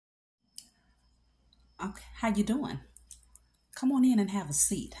Okay, how you doing? Come on in and have a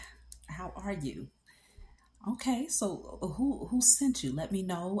seat. How are you? Okay, so who sent you? Let me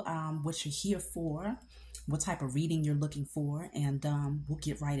know what you're here for, what type of reading you're looking for, and we'll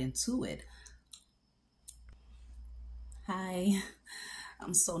get right into it. Hi,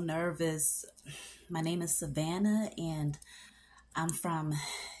 I'm so nervous. My name is Savannah, and I'm from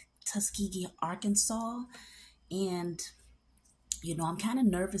Tuskegee, Arkansas, and I'm kind of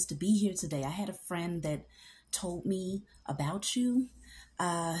nervous to be here today. I had a friend that told me about you.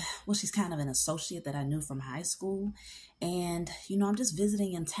 Well, she's kind of an associate that I knew from high school. And, I'm just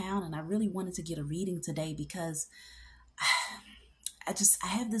visiting in town and I really wanted to get a reading today because I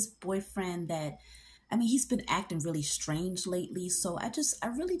have this boyfriend that, he's been acting really strange lately. So I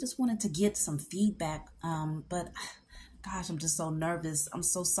really just wanted to get some feedback. But gosh, I'm just so nervous. I'm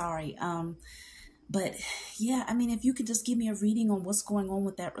so sorry. But yeah, if you could just give me a reading on what's going on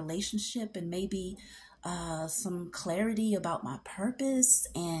with that relationship and maybe some clarity about my purpose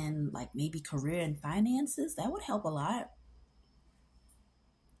and like maybe career and finances, that would help a lot.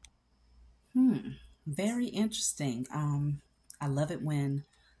 Very interesting. I love it when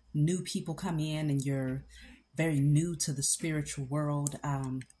new people come in and you're very new to the spiritual world.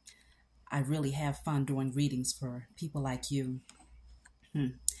 I really have fun doing readings for people like you.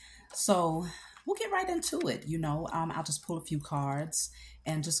 So we'll get right into it. I'll just pull a few cards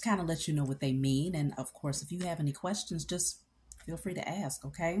and just kind of let you know what they mean. And of course, if you have any questions, just feel free to ask,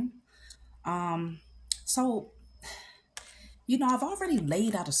 okay? So, I've already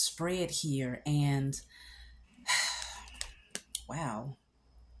laid out a spread here and wow.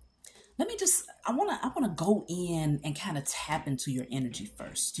 I want to go in and kind of tap into your energy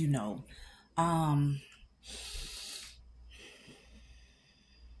first. Um,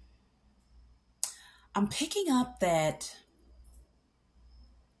 I'm picking up that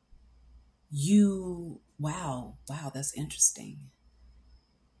wow, that's interesting.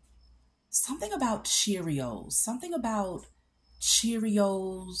 Something about Cheerios,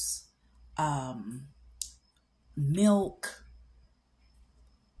 um, milk,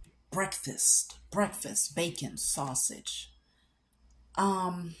 breakfast, bacon, sausage.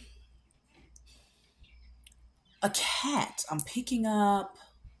 Um, a cat. I'm picking up.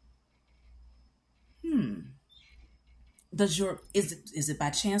 Is it by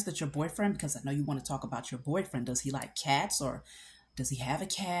chance that your boyfriend? Because I know you want to talk about your boyfriend. Does he like cats or does he have a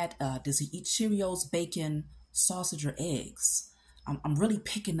cat? Does he eat Cheerios, bacon, sausage, or eggs? I'm really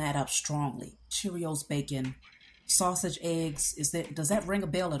picking that up strongly. Cheerios, bacon, sausage, eggs. Does that ring a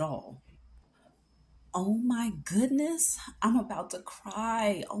bell at all? Oh my goodness, I'm about to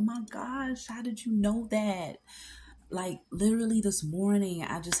cry. Oh my gosh, how did you know that? Like literally this morning,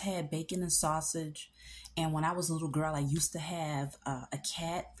 I just had bacon and sausage. And when I was a little girl, I used to have a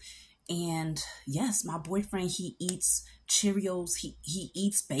cat. And yes, my boyfriend, he eats Cheerios. He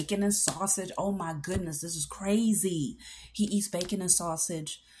eats bacon and sausage. Oh my goodness, this is crazy. He eats bacon and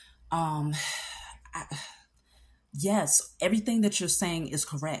sausage. Um, I, yes, everything that you're saying is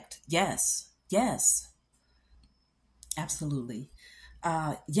correct. Yes, absolutely.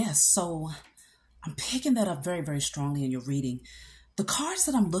 Yes, so I'm picking that up very, very strongly in your reading. The cards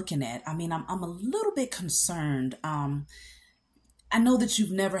that I'm looking at, I'm a little bit concerned. I know that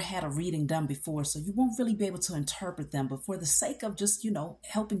you've never had a reading done before, so you won't really be able to interpret them. But for the sake of just,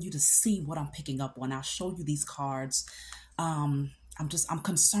 helping you to see what I'm picking up on, I'll show you these cards. I'm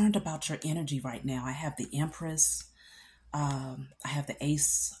concerned about your energy right now. I have the Empress. I have the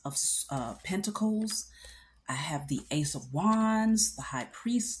Ace of Pentacles. I have the Ace of Wands, the High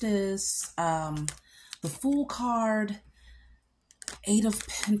Priestess, the Fool card, Eight of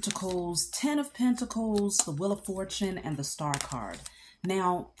Pentacles, Ten of Pentacles, the Wheel of Fortune, and the Star card.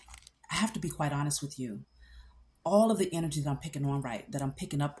 Now, I have to be quite honest with you. All of the energy that I'm picking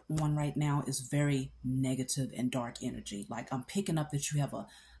up on right now is very negative and dark energy. Like I'm picking up that you have a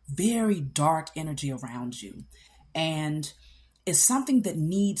very dark energy around you. And it's something that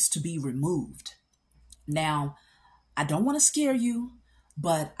needs to be removed. Now, I don't want to scare you,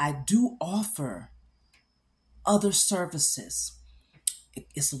 but I do offer other services.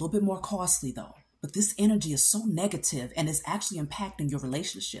 It's a little bit more costly though. But this energy is so negative and it's actually impacting your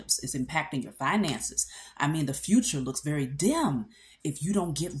relationships. It's impacting your finances. The future looks very dim if you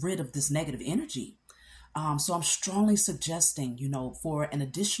don't get rid of this negative energy. So I'm strongly suggesting, for an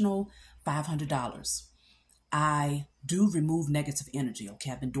additional $500, I do remove negative energy.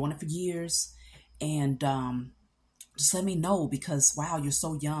 Okay, I've been doing it for years. And just let me know because, wow, you're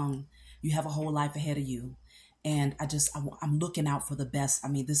so young. You have a whole life ahead of you. And I'm looking out for the best.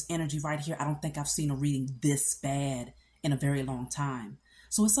 This energy right here, I don't think I've seen a reading this bad in a very long time.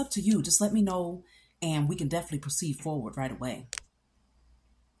 So it's up to you. Just let me know and we can definitely proceed forward right away.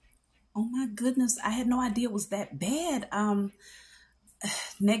 Oh my goodness, I had no idea it was that bad.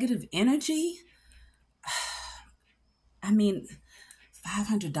 Negative energy. I mean,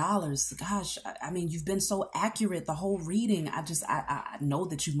 $500. Gosh, I mean, you've been so accurate the whole reading. I know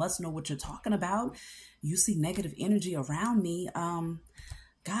that you must know what you're talking about. You see negative energy around me.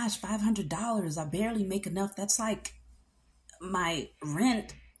 Gosh, $500. I barely make enough. That's like my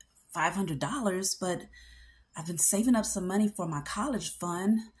rent, $500. But I've been saving up some money for my college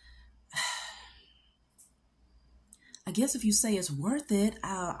fund. I guess if you say it's worth it,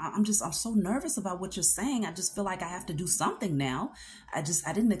 I'm so nervous about what you're saying. I just feel like I have to do something now. I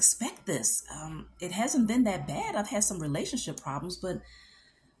didn't expect this. It hasn't been that bad. I've had some relationship problems, but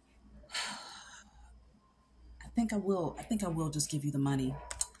I think I will just give you the money.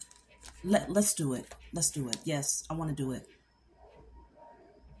 Let's do it. Let's do it. Yes, I want to do it.